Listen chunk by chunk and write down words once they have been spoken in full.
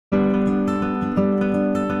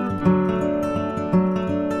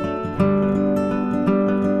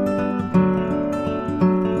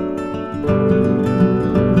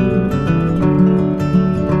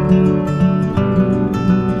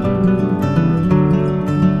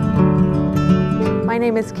My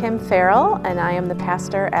name is Kim Farrell, and I am the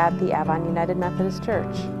pastor at the Avon United Methodist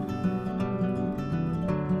Church.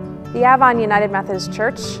 The Avon United Methodist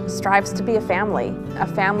Church strives to be a family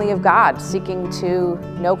of God seeking to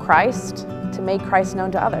know Christ, to make Christ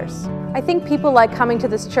known to others. I think people like coming to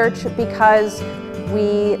this church because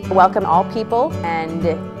we welcome all people,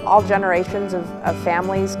 and all generations of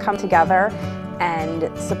families come together and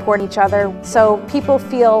support each other, so people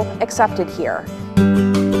feel accepted here.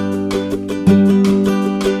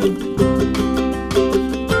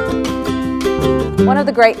 One of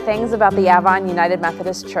the great things about the Avon United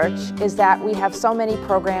Methodist Church is that we have so many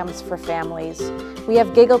programs for families. We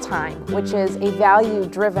have Giggle Time, which is a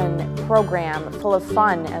value-driven program full of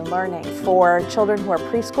fun and learning for children who are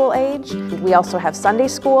preschool age. We also have Sunday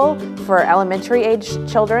School for elementary age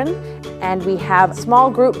children, and we have small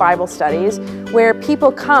group Bible studies where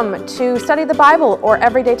people come to study the Bible or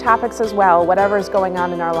everyday topics as well, whatever is going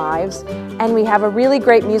on in our lives. And we have a really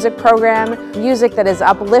great music program, music that is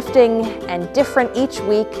uplifting and different each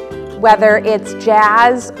week, whether it's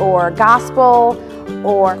jazz or gospel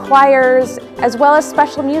or choirs, as well as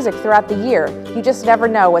special music throughout the year. You just never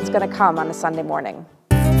know what's going to come on a Sunday morning.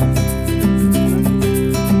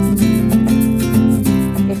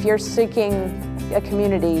 If you're seeking a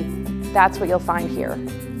community, that's what you'll find here.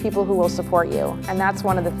 People who will support you. And that's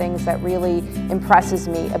one of the things that really impresses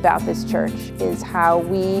me about this church, is how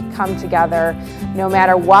we come together. No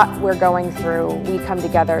matter what we're going through, we come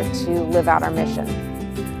together to live out our mission.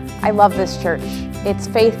 I love this church. It's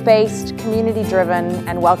faith-based, community-driven,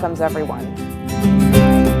 and welcomes everyone.